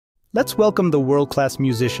Let's welcome the world-class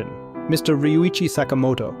musician, Mr. Ryuichi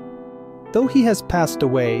Sakamoto. Though he has passed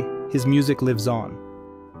away, his music lives on.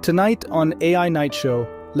 Tonight on AI Night Show,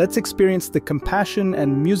 let's experience the compassion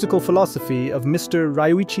and musical philosophy of Mr.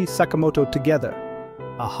 Ryuichi Sakamoto together.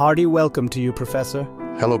 A hearty welcome to you, Professor.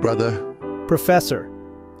 Hello, brother. Professor,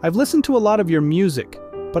 I've listened to a lot of your music,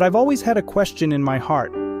 but I've always had a question in my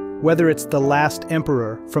heart, whether it's The Last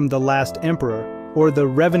Emperor from The Last Emperor or the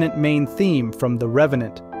Revenant main theme from The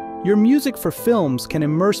Revenant. Your music for films can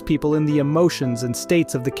immerse people in the emotions and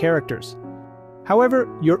states of the characters. However,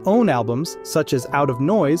 your own albums, such as Out of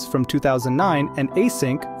Noise from 2009 and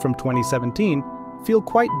Async from 2017, feel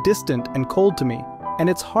quite distant and cold to me, and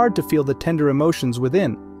it's hard to feel the tender emotions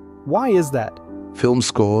within. Why is that? Film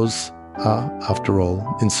scores are, after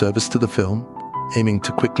all, in service to the film, aiming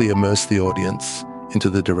to quickly immerse the audience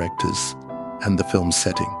into the directors and the film's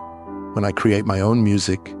setting. When I create my own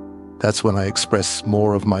music, that's when I express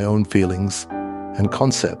more of my own feelings and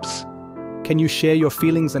concepts. Can you share your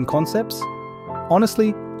feelings and concepts?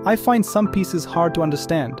 Honestly, I find some pieces hard to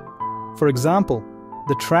understand. For example,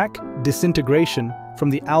 the track Disintegration from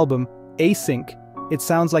the album Async, it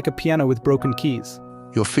sounds like a piano with broken keys.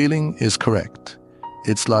 Your feeling is correct.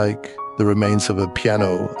 It's like the remains of a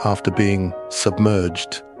piano after being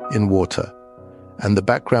submerged in water. And the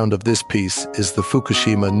background of this piece is the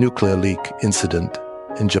Fukushima nuclear leak incident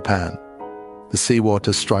in Japan. The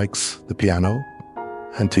seawater strikes the piano,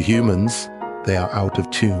 and to humans, they are out of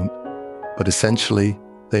tune, but essentially,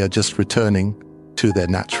 they are just returning to their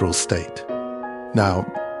natural state. Now,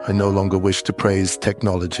 I no longer wish to praise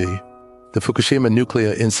technology. The Fukushima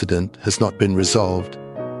nuclear incident has not been resolved,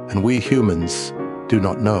 and we humans do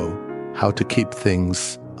not know how to keep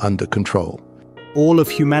things under control. All of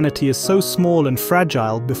humanity is so small and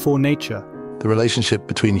fragile before nature. The relationship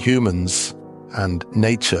between humans and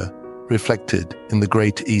nature, reflected in the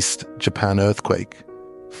Great East Japan earthquake,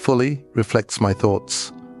 fully reflects my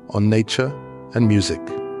thoughts on nature and music.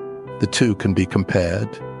 The two can be compared.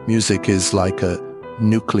 Music is like a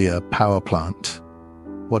nuclear power plant.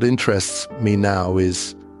 What interests me now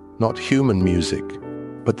is not human music,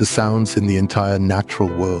 but the sounds in the entire natural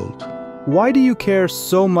world. Why do you care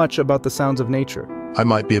so much about the sounds of nature? I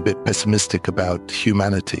might be a bit pessimistic about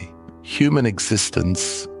humanity. Human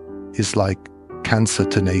existence is like cancer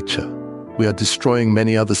to nature. We are destroying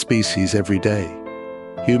many other species every day.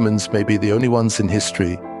 Humans may be the only ones in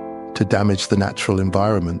history to damage the natural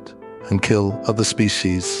environment and kill other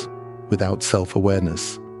species without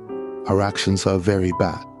self-awareness. Our actions are very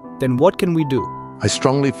bad. Then what can we do? I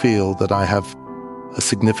strongly feel that I have a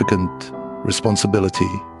significant responsibility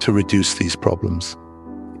to reduce these problems.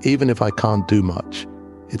 Even if I can't do much,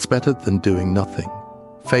 it's better than doing nothing.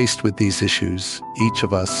 Faced with these issues, each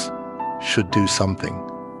of us should do something.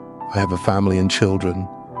 I have a family and children,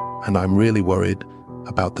 and I'm really worried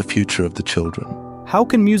about the future of the children. How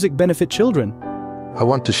can music benefit children? I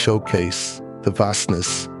want to showcase the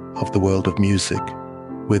vastness of the world of music,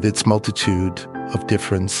 with its multitude of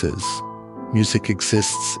differences. Music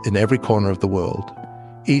exists in every corner of the world,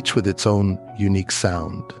 each with its own unique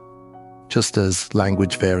sound. Just as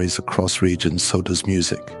language varies across regions, so does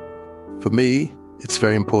music. For me, it's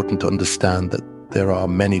very important to understand that there are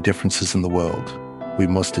many differences in the world. We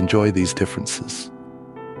must enjoy these differences.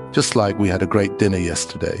 Just like we had a great dinner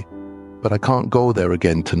yesterday, but I can't go there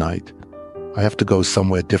again tonight. I have to go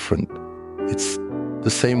somewhere different. It's the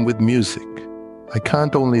same with music. I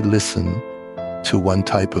can't only listen to one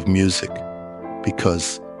type of music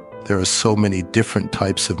because there are so many different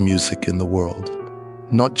types of music in the world,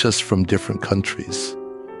 not just from different countries,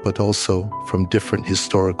 but also from different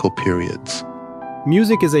historical periods.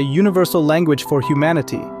 Music is a universal language for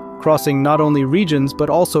humanity, crossing not only regions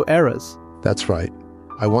but also eras. That's right.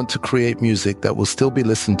 I want to create music that will still be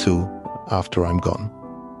listened to after I'm gone.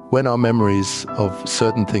 When our memories of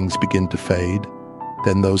certain things begin to fade,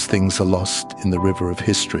 then those things are lost in the river of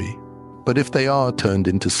history. But if they are turned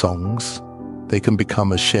into songs, they can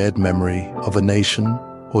become a shared memory of a nation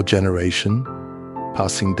or generation,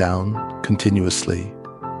 passing down continuously.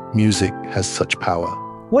 Music has such power.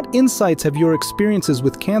 What insights have your experiences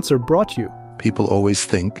with cancer brought you? People always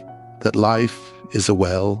think that life is a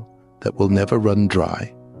well that will never run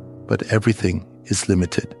dry, but everything is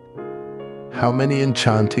limited. How many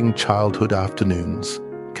enchanting childhood afternoons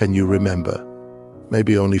can you remember?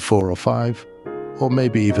 Maybe only 4 or 5, or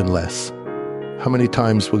maybe even less. How many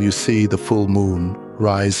times will you see the full moon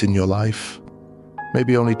rise in your life?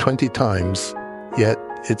 Maybe only 20 times, yet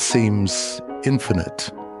it seems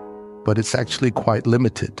infinite, but it's actually quite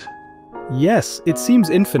limited. Yes, it seems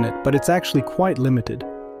infinite, but it's actually quite limited.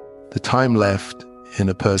 The time left in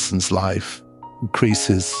a person's life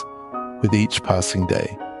increases with each passing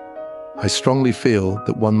day. I strongly feel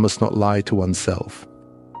that one must not lie to oneself.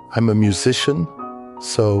 I'm a musician,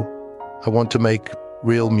 so I want to make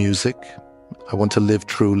real music. I want to live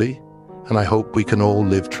truly, and I hope we can all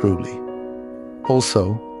live truly.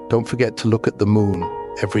 Also, don't forget to look at the moon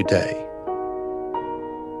every day.